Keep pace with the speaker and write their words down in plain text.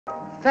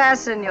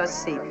Fasten your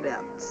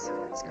seatbelts.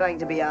 It's going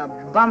to be a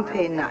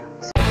bumpy night.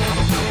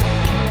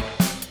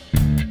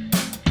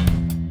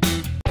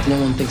 No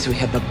one thinks we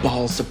had the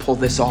balls to pull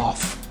this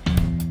off.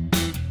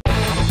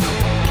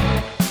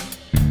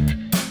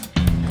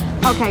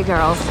 Okay,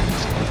 girls.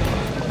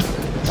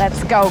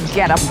 Let's go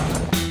get them.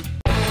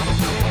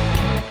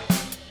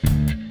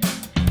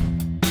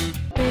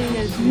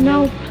 There's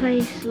no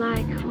place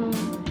like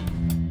home.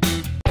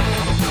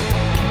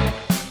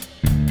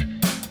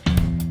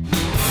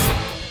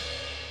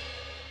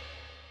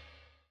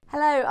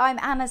 Hello, I'm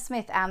Anna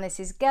Smith and this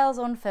is Girls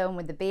on Film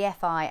with the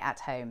BFI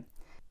at Home.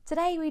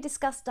 Today we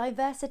discuss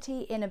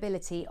diversity in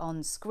ability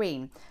on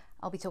screen.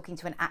 I'll be talking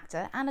to an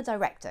actor and a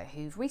director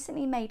who've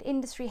recently made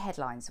industry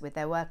headlines with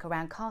their work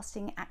around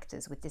casting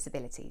actors with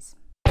disabilities.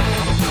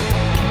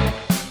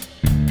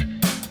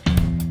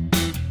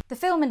 The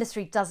film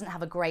industry doesn't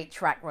have a great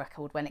track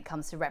record when it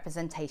comes to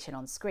representation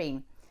on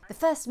screen. The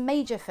first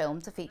major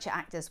film to feature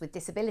actors with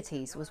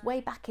disabilities was way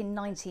back in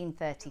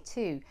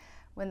 1932,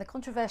 when the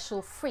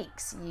controversial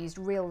Freaks used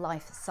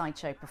real-life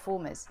sideshow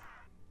performers.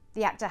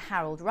 The actor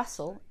Harold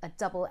Russell, a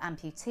double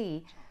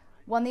amputee,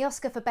 won the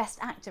Oscar for Best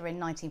Actor in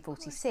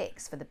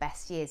 1946 for The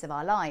Best Years of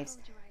Our Lives.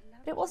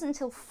 But it wasn't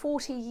until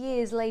 40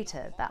 years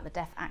later that the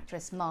deaf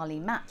actress Marlee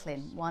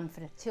Matlin won for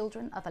The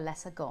Children of a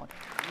Lesser God.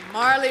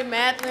 Marlee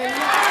Matlin.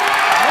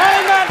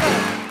 Marlee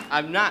Matlin!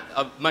 I'm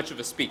not much of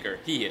a speaker.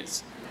 He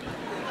is.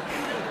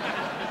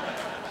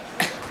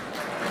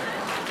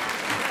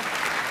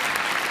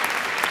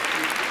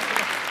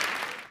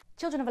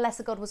 Children of a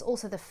Lesser God was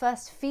also the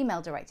first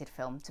female-directed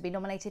film to be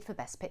nominated for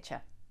Best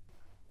Picture.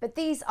 But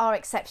these are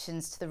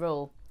exceptions to the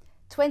rule.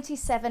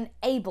 27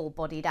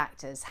 able-bodied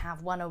actors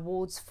have won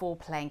awards for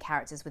playing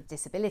characters with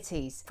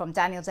disabilities, from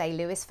Daniel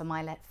Day-Lewis for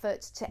My Left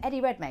Foot to Eddie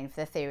Redmayne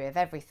for The Theory of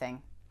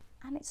Everything.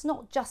 And it's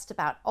not just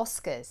about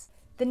Oscars.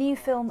 The new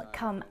film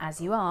Come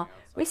As You Are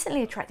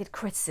recently attracted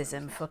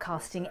criticism for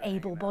casting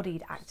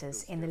able-bodied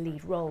actors in the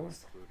lead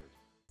roles.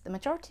 The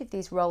majority of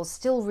these roles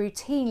still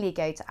routinely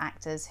go to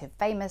actors who are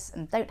famous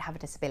and don't have a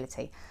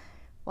disability.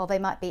 While they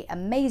might be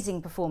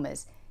amazing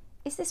performers,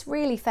 is this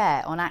really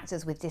fair on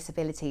actors with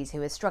disabilities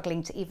who are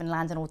struggling to even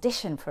land an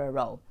audition for a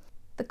role?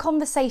 The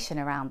conversation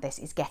around this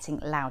is getting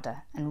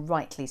louder, and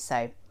rightly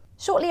so.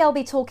 Shortly I'll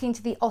be talking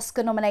to the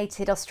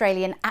Oscar-nominated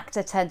Australian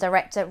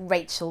actor-turned-director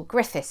Rachel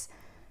Griffiths.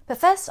 But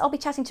first I'll be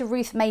chatting to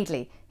Ruth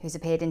Madeley, who's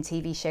appeared in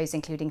TV shows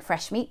including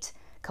Fresh Meat,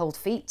 Cold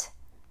Feet,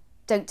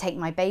 Don't Take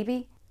My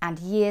Baby, and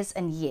Years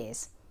and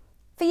Years.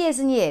 For years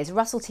and years,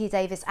 Russell T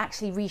Davies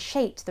actually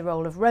reshaped the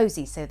role of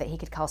Rosie so that he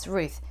could cast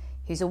Ruth,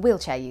 who's a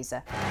wheelchair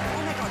user. Oh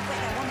my God,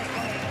 wait there, 1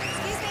 minute.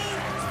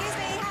 Excuse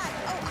me, hi.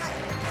 Oh, hi,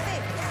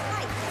 Viv,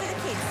 hi, for the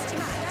kids, do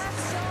you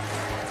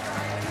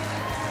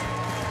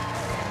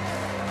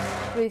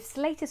mind? Ruth's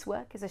latest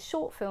work is a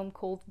short film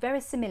called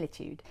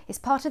Verisimilitude. It's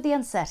part of the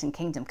Uncertain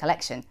Kingdom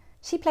collection.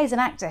 She plays an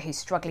actor who's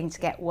struggling to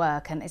get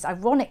work and is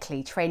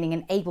ironically training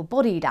an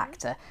able-bodied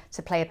actor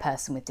to play a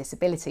person with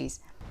disabilities.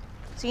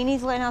 So you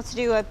need to learn how to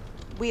do a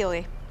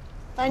wheelie.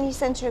 Find your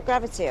centre of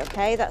gravity,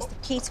 okay? That's the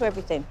key to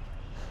everything.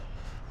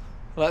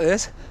 Like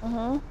this?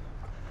 Oh!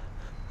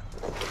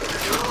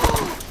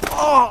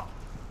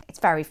 It's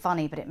very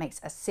funny, but it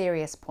makes a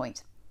serious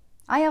point.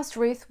 I asked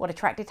Ruth what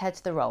attracted her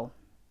to the role.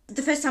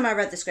 The first time I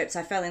read the script,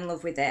 I fell in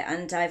love with it,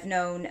 and I've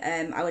known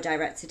our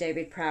director,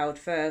 David Proud,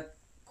 for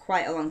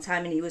quite a long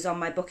time, and he was on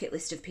my bucket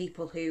list of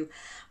people who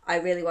I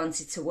really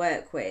wanted to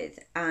work with,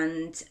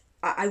 and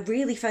I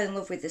really fell in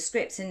love with the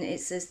script, and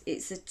it's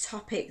a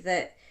topic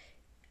that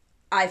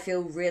I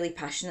feel really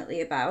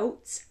passionately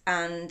about,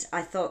 and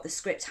I thought the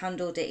script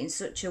handled it in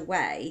such a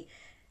way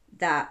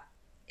that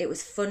it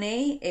was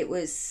funny, it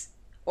was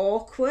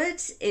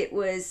awkward, it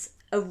was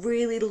a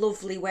really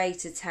lovely way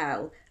to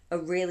tell a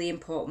really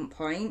important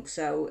point,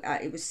 so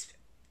it was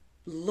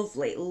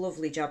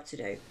lovely job to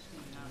do.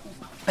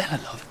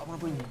 Bella, love,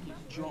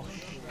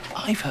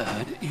 I've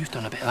heard you've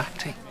done a bit of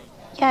acting.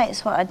 Yeah,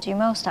 it's what I do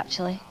most,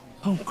 actually.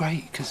 Oh,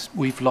 great, because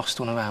we've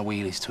lost one of our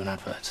wheelies to an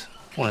advert.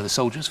 One of the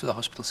soldiers for the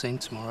hospital scene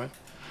tomorrow.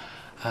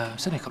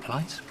 It's only a couple of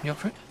lines. You up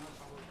for it?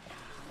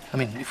 I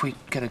mean, if we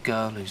get a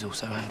girl who's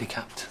also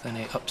handicapped, then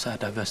it ups our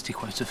diversity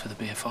quota for the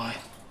BFI.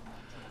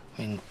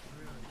 I mean,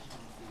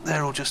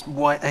 they're all just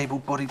white,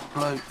 able-bodied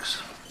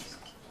blokes.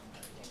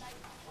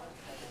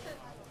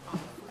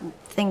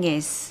 Thing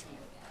is,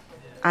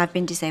 I've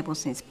been disabled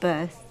since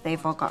birth.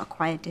 They've all got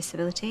acquired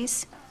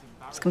disabilities.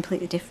 It's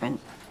completely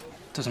different.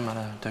 Doesn't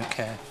matter, don't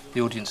care.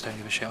 The audience don't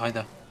give a shit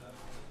either.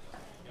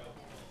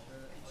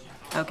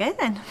 Okay,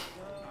 then.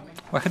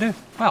 Wackadoo.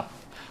 Well,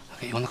 I'll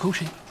get you on the call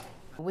sheet.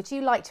 Would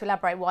you like to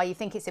elaborate why you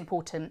think it's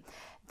important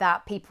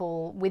that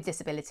people with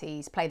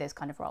disabilities play those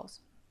kind of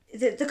roles?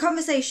 The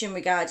conversation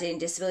regarding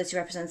disability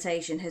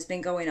representation has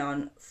been going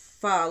on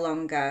far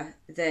longer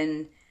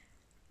than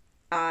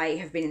I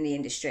have been in the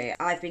industry.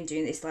 I've been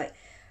doing this like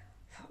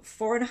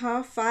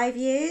 4.5, 5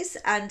 years,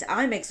 and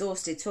I'm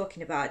exhausted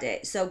talking about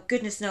it. So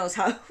goodness knows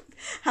how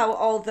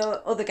all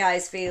the other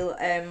guys feel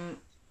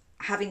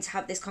having to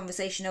have this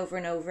conversation over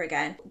and over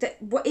again.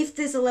 If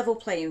there's a level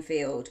playing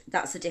field,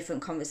 that's a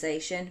different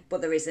conversation,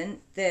 but there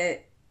isn't. The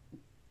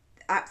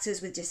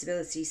actors with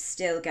disabilities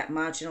still get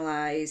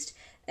marginalised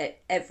at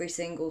every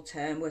single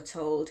turn. We're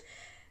told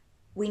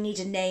we need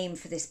a name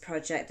for this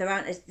project.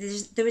 There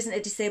isn't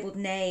a disabled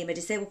name. A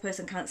disabled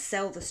person can't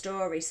sell the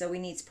story, so we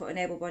need to put an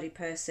able-bodied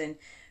person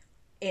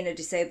in a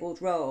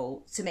disabled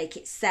role to make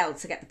it sell,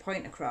 to get the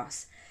point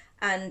across.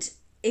 And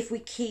if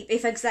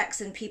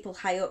execs and people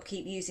high up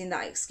keep using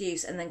that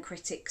excuse, and then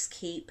critics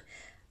keep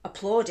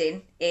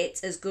applauding it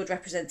as good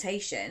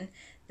representation,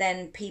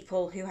 then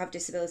people who have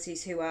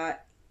disabilities who are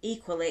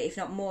equally, if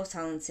not more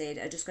talented,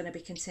 are just going to be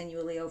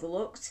continually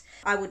overlooked.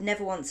 I would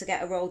never want to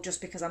get a role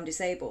just because I'm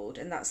disabled,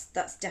 and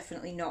that's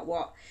definitely not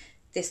what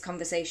this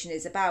conversation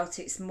is about.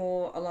 It's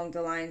more along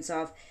the lines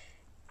of,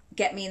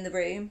 get me in the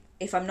room.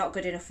 If I'm not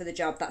good enough for the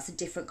job, that's a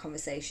different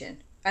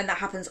conversation. And that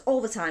happens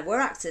all the time. We're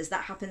actors,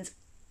 that happens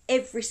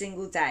every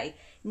single day.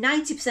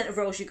 90% of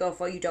roles you go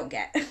for, you don't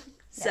get.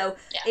 So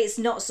it's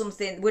not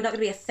something, we're not going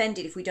to be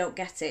offended if we don't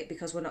get it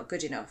because we're not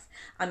good enough.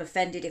 I'm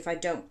offended if I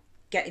don't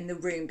get in the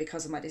room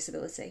because of my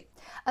disability.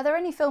 Are there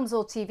any films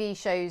or TV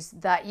shows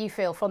that you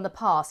feel from the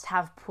past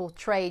have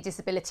portrayed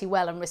disability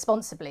well and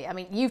responsibly? I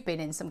mean, you've been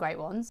in some great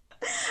ones.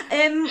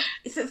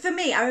 For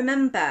me, I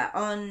remember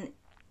I'm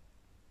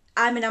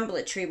an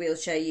ambulatory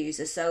wheelchair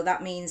user, so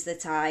that means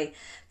that I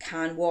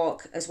can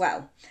walk as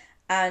well.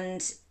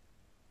 And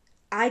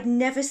I'd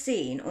never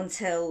seen,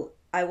 until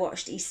I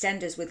watched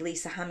EastEnders with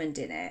Lisa Hammond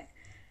in it,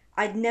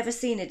 I'd never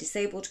seen a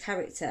disabled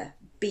character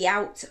be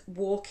out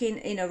walking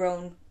in her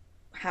own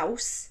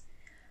house,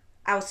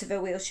 out of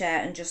her wheelchair,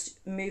 and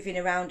just moving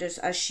around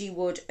as she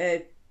would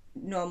a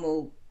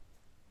normal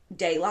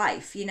day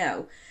life, you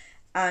know.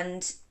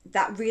 And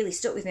that really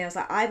stuck with me. I was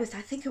like, I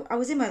think I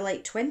was in my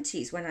late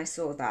 20s when I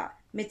saw that,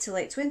 mid to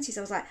late 20s.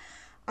 I was like,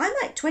 I'm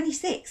like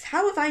 26.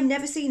 How have I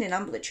never seen an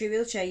ambulatory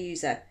wheelchair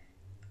user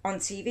on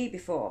TV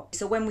before?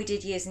 So when we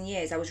did Years and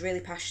Years, I was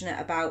really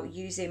passionate about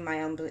using my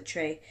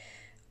ambulatory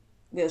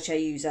wheelchair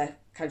user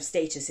kind of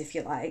status, if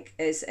you like,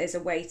 as a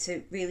way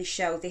to really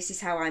show this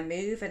is how I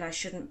move, and I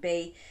shouldn't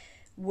be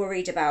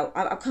worried about...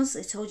 I'm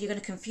constantly told you're going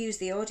to confuse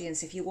the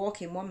audience if you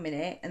walk in 1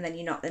 minute and then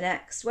you're not the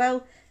next.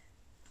 Well,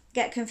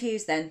 get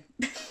confused then.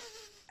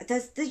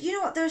 You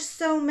know what, there's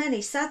so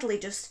many, sadly,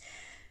 just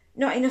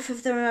not enough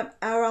of them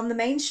are on the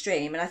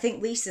mainstream, and I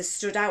think Lisa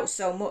stood out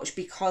so much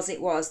because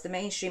it was the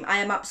mainstream. I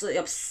am absolutely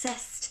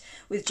obsessed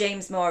with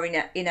James Moore in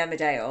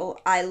Emmerdale.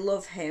 I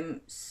love him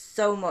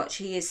so much.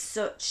 He is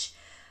such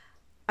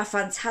a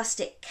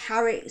fantastic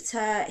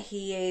character.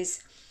 He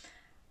is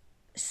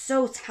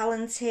so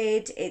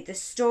talented. The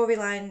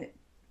storyline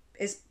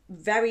is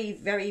very,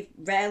 very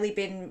rarely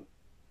been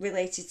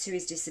related to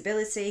his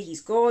disability. He's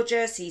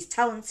gorgeous, he's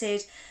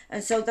talented,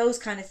 and so those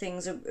kind of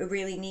things are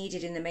really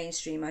needed in the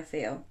mainstream, I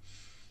feel.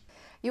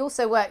 You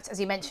also worked,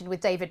 as you mentioned, with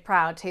David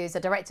Proud, who's a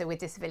director with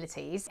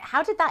disabilities.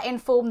 How did that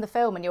inform the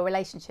film and your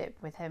relationship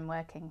with him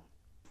working?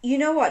 You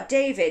know what,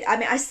 David, I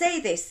mean, I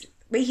say this,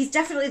 but he's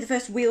definitely the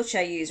first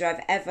wheelchair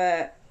user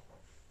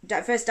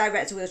first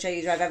director wheelchair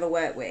user I've ever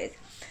worked with.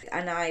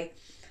 And I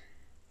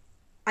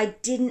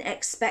didn't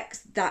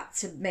expect that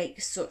to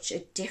make such a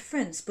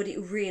difference, but it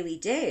really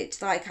did.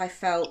 Like, I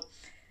felt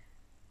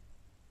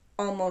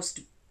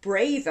almost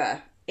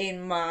braver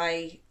in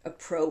my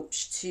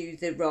approach to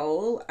the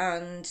role,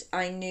 and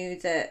I knew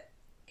that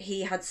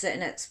he had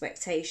certain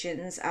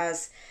expectations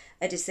as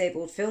a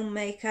disabled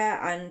filmmaker,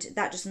 and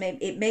that just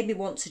made me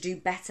want to do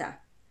better.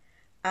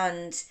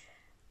 And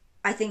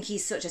I think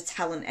he's such a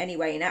talent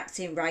anyway, in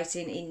acting,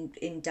 writing,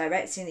 in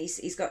directing.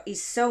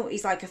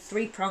 He's like a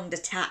three-pronged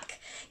attack.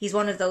 He's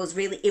one of those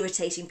really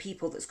irritating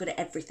people that's good at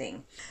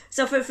everything.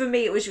 So for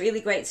me, it was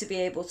really great to be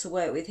able to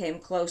work with him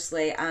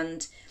closely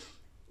and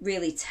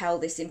really tell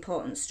this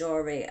important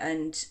story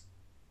and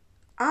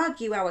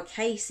argue our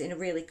case in a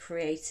really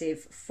creative,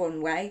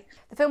 fun way.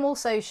 The film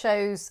also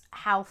shows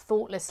how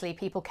thoughtlessly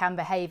people can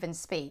behave and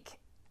speak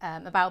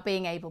about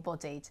being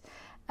able-bodied.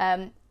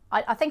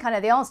 I think I know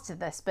the answer to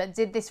this, but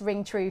did this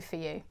ring true for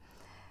you?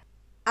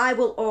 I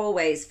will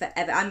always,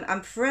 forever,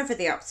 I'm forever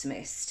the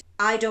optimist.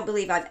 I don't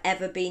believe I've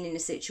ever been in a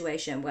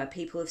situation where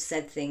people have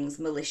said things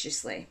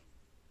maliciously.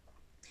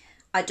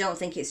 I don't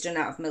think it's done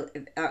out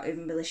of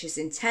malicious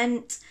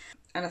intent,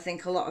 and I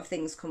think a lot of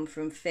things come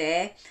from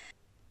fear.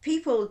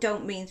 People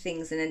don't mean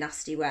things in a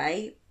nasty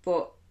way,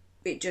 but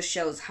it just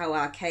shows how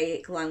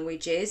archaic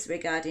language is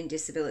regarding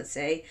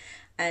disability,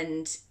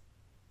 and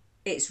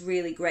it's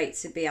really great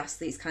to be asked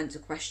these kinds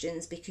of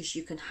questions because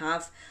you can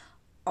have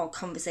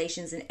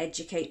conversations and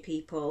educate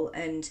people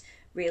and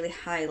really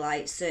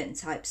highlight certain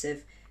types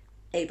of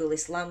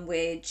ableist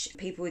language.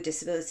 People with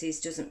disabilities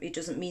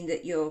doesn't mean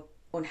that you're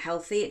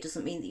unhealthy, it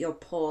doesn't mean that you're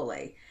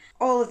poorly.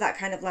 All of that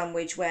kind of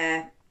language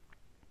where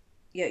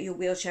your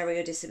wheelchair or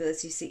your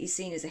disability is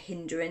seen as a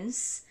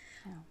hindrance.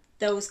 Yeah.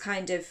 Those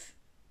kind of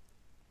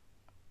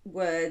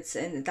words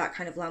and that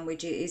kind of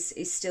language is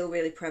still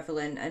really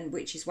prevalent, and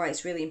which is why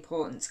it's really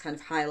important to kind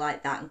of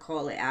highlight that and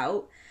call it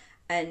out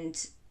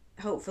and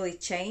hopefully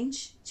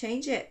change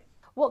it.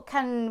 What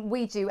can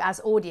we do as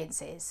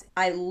audiences?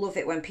 I love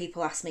it when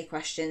people ask me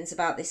questions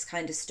about this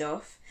kind of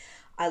stuff.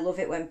 I love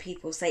it when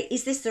people say,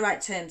 is this the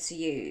right term to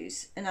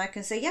use? And I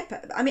can say, yeah,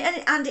 but I mean,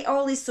 and it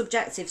all is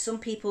subjective. Some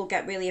people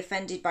get really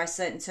offended by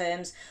certain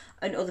terms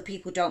and other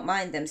people don't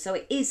mind them. So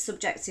it is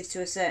subjective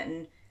to a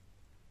certain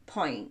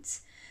point.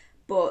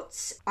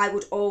 But I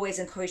would always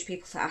encourage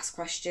people to ask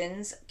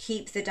questions,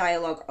 keep the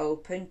dialogue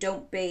open.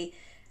 Don't be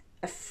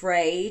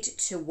afraid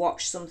to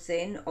watch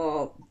something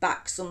or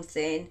back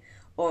something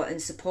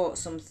and support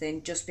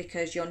something just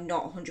because you're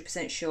not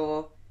 100%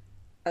 sure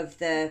of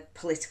the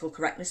political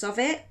correctness of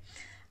it.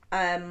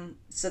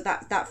 So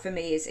that for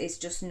me is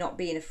just not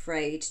being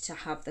afraid to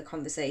have the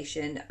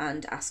conversation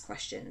and ask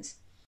questions.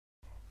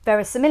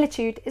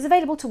 Verisimilitude is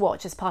available to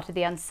watch as part of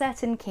the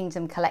Uncertain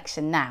Kingdom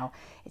collection now.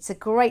 It's a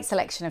great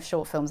selection of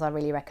short films, I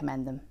really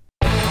recommend them.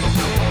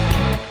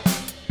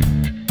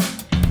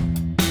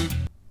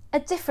 A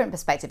different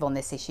perspective on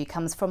this issue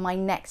comes from my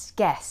next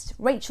guest,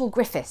 Rachel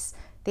Griffiths,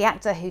 the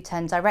actor who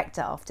turned director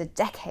after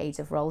decades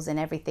of roles in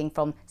everything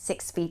from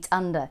 6 Feet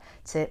Under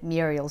to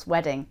Muriel's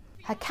Wedding.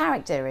 Her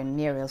character in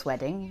Muriel's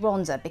Wedding,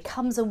 Rhonda,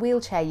 becomes a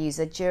wheelchair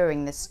user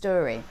during the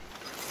story.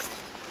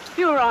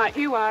 You're right,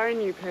 you are a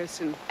new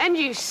person. And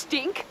you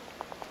stink.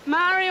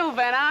 Mariel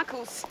Van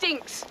Arkel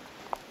stinks.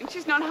 And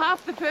she's not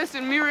half the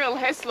person Muriel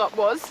Heslop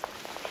was.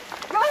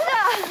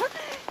 Rhonda!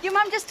 Your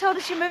mum just told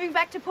us you're moving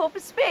back to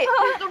Porpoise Spit.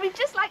 Oh, it'll be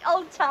just like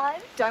old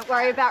times. Don't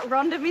worry about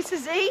Rhonda,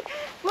 Mrs. E.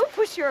 We'll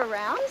push you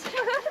around.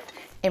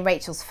 In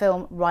Rachel's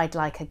film Ride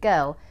Like a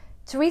Girl,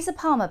 Teresa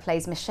Palmer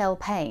plays Michelle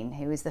Payne,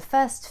 who is the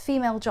first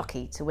female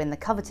jockey to win the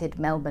coveted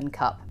Melbourne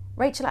Cup.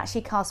 Rachel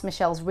actually cast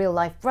Michelle's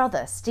real-life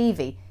brother,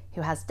 Stevie,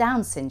 who has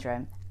Down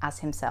syndrome, as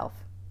himself.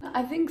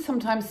 I think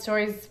sometimes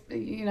stories,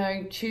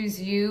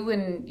 choose you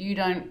and you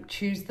don't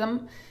choose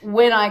them.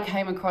 When I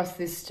came across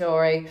this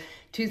story,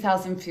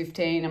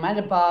 2015, I'm at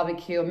a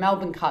barbecue, a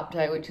Melbourne Cup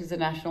day, which is a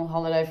national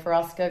holiday for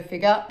us, go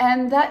figure.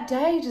 And that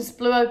day just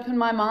blew open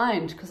my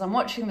mind because I'm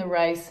watching the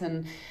race,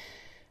 and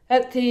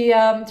at the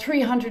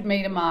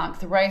 300-metre mark,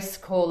 the race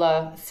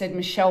caller said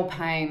Michelle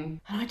Payne.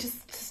 And I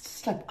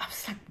was like,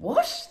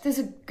 what? There's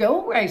a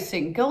girl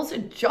racing. Girls are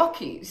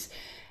jockeys.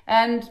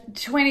 And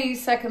 20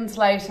 seconds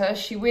later,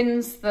 she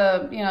wins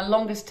the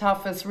longest,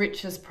 toughest,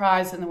 richest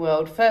prize in the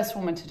world. First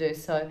woman to do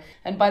so.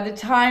 And by the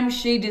time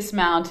she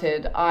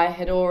dismounted, I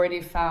had already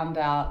found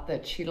out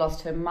that she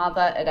lost her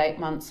mother at 8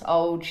 months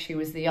old. She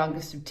was the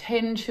youngest of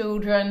 10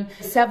 children.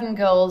 7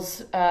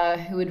 girls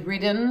who had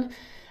ridden,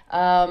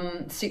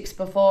 6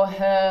 before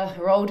her.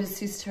 Her older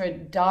sister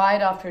had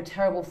died after a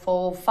terrible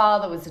fall.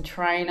 Father was a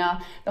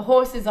trainer. The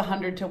horse is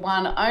 100 to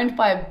 1, owned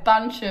by a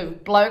bunch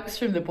of blokes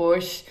from the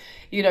bush,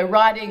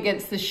 riding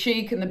against the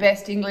chic and the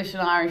best English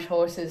and Irish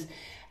horses.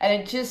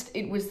 And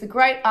it was the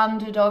great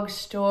underdog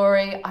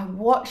story. I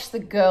watched the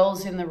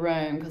girls in the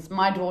room because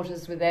my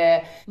daughters were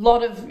there. A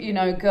lot of,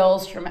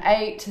 girls from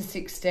 8 to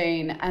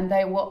 16, and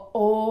they were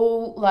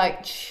all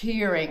like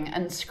cheering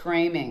and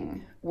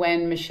screaming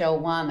when Michelle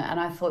won. And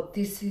I thought,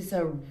 this is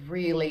a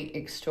really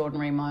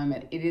extraordinary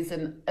moment. It is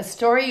a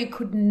story you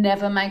could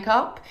never make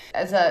up.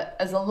 As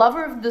a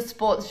lover of the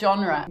sports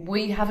genre,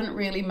 we haven't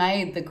really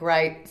made the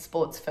great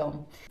sports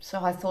film.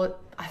 So I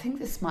thought, I think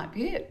this might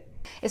be it.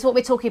 It's what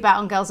we're talking about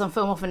on Girls on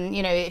Film often,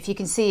 if you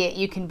can see it,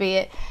 you can be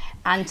it,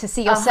 and to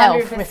see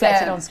yourself 100%.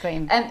 Reflected on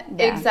screen. And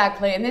yeah.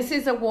 Exactly, and this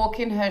is a walk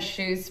in her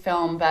shoes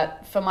film,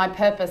 but for my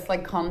purpose,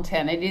 like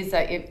content,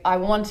 I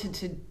wanted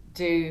to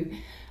do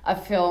a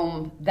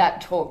film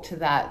that talked to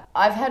that.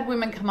 I've had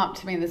women come up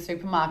to me in the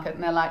supermarket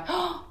and they're like,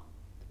 oh,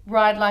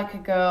 Ride Like a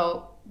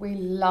Girl, we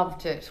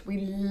loved it. We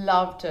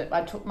loved it.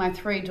 I took my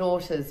 3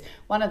 daughters.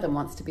 One of them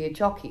wants to be a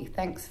jockey.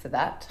 Thanks for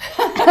that.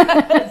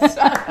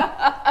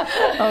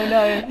 Oh,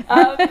 no.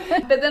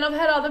 But then I've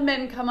had other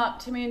men come up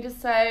to me and just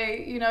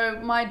say,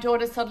 my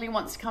daughter suddenly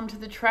wants to come to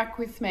the track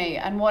with me,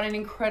 and what an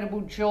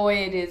incredible joy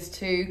it is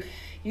to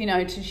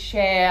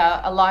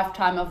share a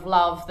lifetime of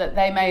love that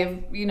they may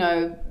have,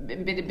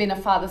 been a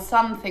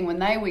father-son thing when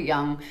they were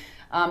young.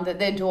 That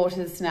their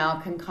daughters now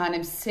can kind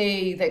of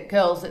see that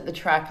girls at the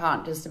track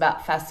aren't just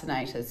about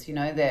fascinators.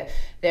 They're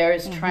there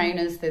as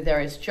trainers, they're there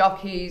as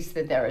jockeys,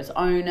 they're there as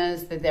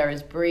owners, they're there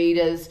as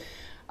breeders,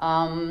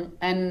 and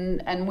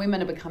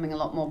women are becoming a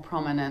lot more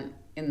prominent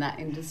in that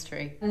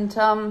industry. And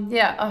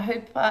I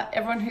hope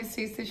everyone who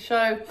sees this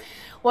show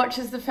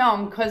watches the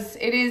film, because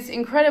it is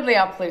incredibly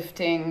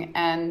uplifting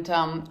and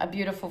a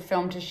beautiful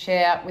film to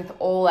share with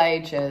all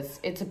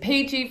ages. It's a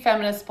PG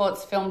feminist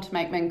sports film to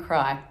make men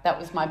cry. That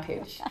was my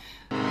pitch.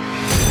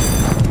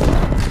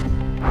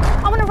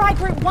 I want to ride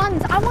Group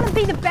 1s. I want to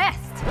be the best.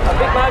 A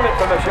big moment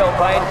for Michelle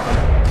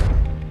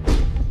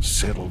Payne.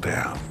 Settle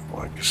down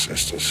like your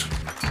sisters.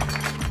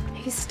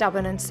 He's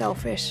stubborn and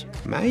selfish.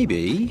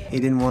 Maybe he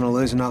didn't want to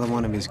lose another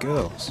one of his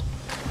girls.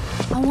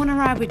 I want to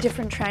ride with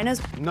different trainers.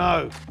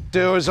 No.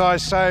 Do as I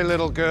say,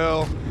 little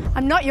girl.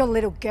 I'm not your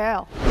little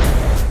girl.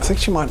 I think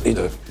she might need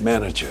a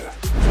manager.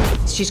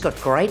 She's got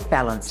great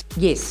balance.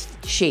 Yes,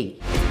 she.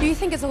 You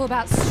think it's all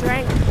about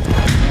strength.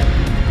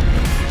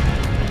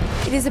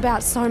 It is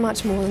about so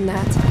much more than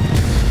that.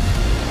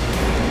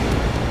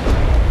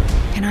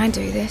 Can I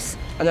do this?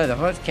 I know the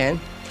horse can.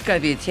 You've got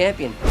to be a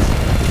champion.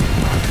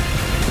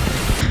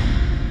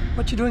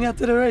 What you doing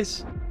after the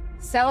race?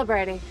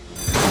 Celebrating.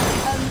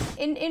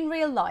 In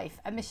real life,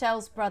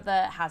 Michelle's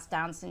brother has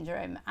Down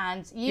syndrome,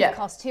 and you've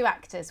cast 2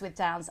 actors with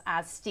Downs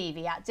as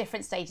Stevie at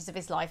different stages of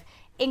his life,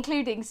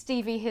 including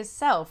Stevie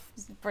himself.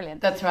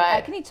 Brilliant. That's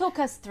right. Can you talk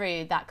us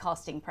through that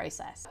casting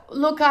process?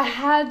 Look,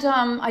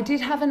 I did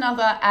have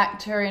another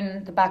actor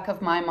in the back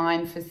of my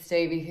mind for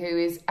Stevie who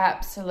is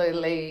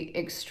absolutely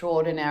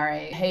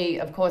extraordinary. He,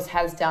 of course,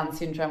 has Down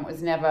syndrome. It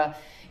was never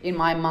in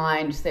my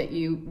mind that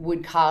you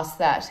would cast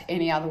that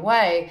any other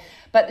way.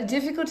 But the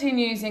difficulty in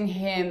using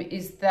him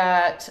is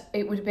that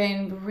it would have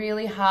been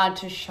really hard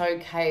to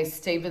showcase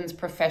Stephen's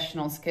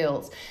professional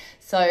skills.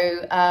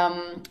 So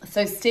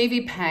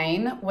Stevie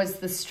Payne was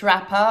the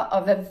strapper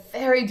of a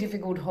very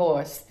difficult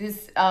horse.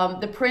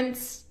 The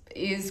Prince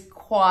is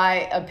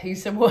quite a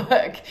piece of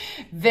work.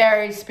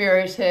 Very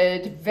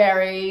spirited,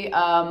 very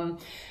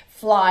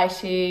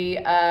flighty,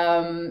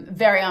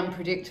 very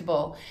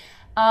unpredictable.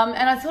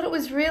 And I thought it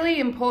was really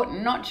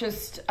important not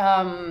just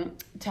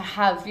to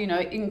have,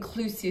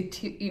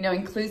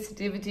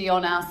 inclusivity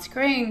on our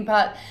screen,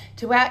 but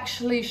to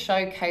actually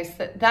showcase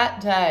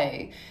that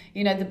day,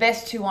 the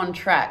best 2 on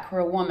track were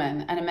a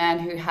woman and a man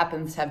who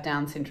happens to have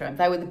Down syndrome.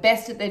 They were the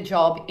best at their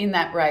job in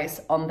that race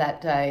on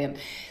that day. And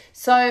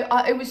so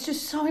it was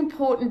just so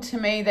important to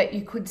me that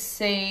you could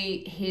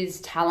see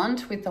his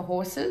talent with the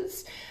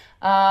horses.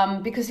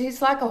 Because he's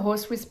like a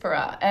horse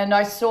whisperer, and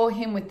I saw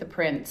him with the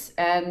Prince,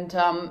 and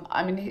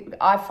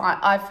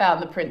I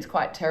found the Prince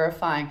quite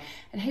terrifying,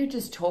 and he would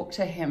just talk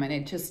to him, and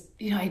it just,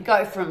 he'd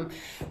go from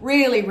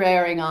really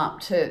rearing up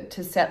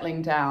to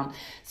settling down.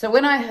 So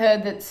when I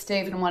heard that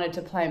Stephen wanted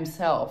to play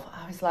himself,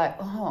 I was like,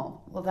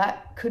 oh, well,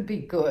 that could be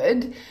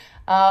good.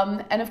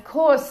 And of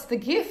course, the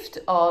gift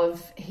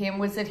of him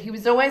was that he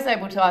was always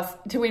able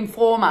to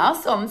inform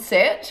us on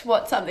set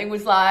what something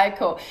was like,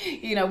 or,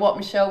 what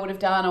Michelle would have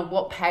done, or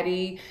what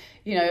Paddy,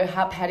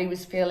 how Paddy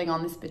was feeling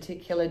on this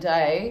particular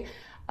day.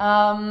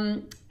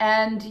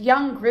 And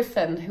young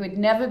Griffin, who had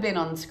never been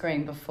on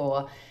screen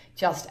before,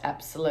 just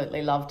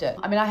absolutely loved it.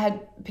 I mean, I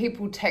had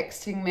people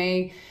texting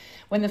me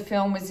when the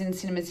film was in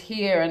cinemas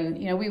here, and,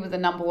 we were the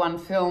 #1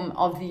 film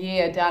of the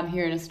year down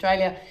here in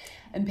Australia.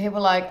 And people were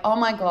like, oh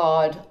my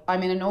God,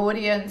 I'm in an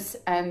audience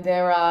and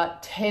there are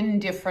 10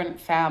 different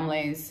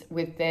families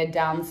with their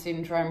Down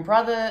syndrome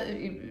brother,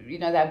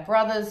 their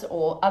brothers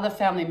or other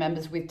family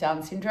members with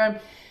Down syndrome,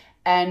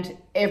 and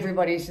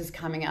everybody's just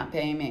coming out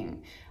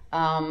beaming.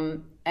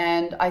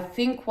 And I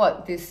think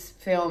what this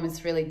film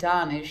has really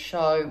done is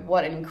show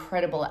what an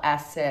incredible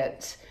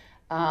asset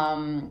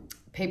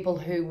people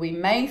who we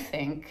may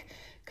think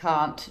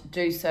can't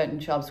do certain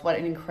jobs, what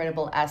an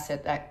incredible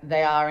asset that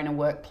they are in a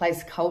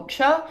workplace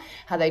culture,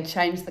 how they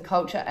change the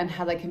culture, and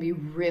how they can be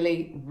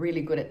really,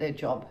 really good at their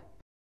job.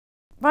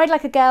 Ride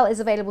Like a Girl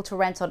is available to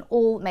rent on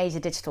all major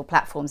digital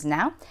platforms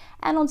now,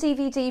 and on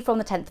DVD from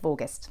the 10th of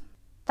August.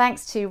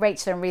 Thanks to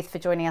Rachel and Ruth for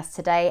joining us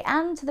today,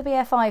 and to the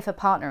BFI for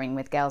partnering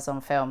with Girls on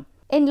Film.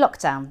 In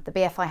lockdown, the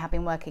BFI have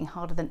been working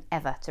harder than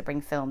ever to bring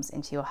films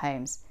into your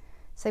homes.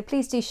 So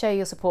please do show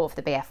your support for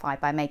the BFI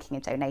by making a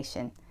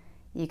donation.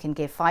 You can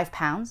give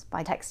 £5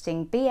 by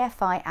texting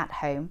BFI at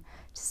home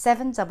to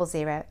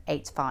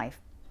 70085.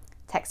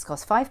 Text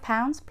costs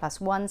 £5 plus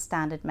 1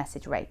 standard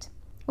message rate.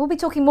 We'll be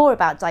talking more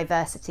about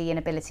diversity and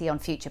ability on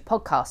future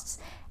podcasts,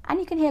 and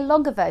you can hear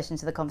longer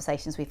versions of the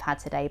conversations we've had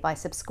today by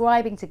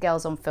subscribing to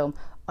Girls on Film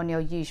on your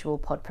usual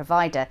pod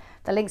provider.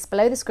 The link's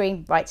below the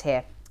screen right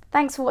here.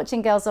 Thanks for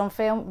watching Girls on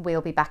Film.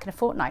 We'll be back in a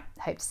fortnight.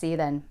 Hope to see you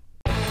then.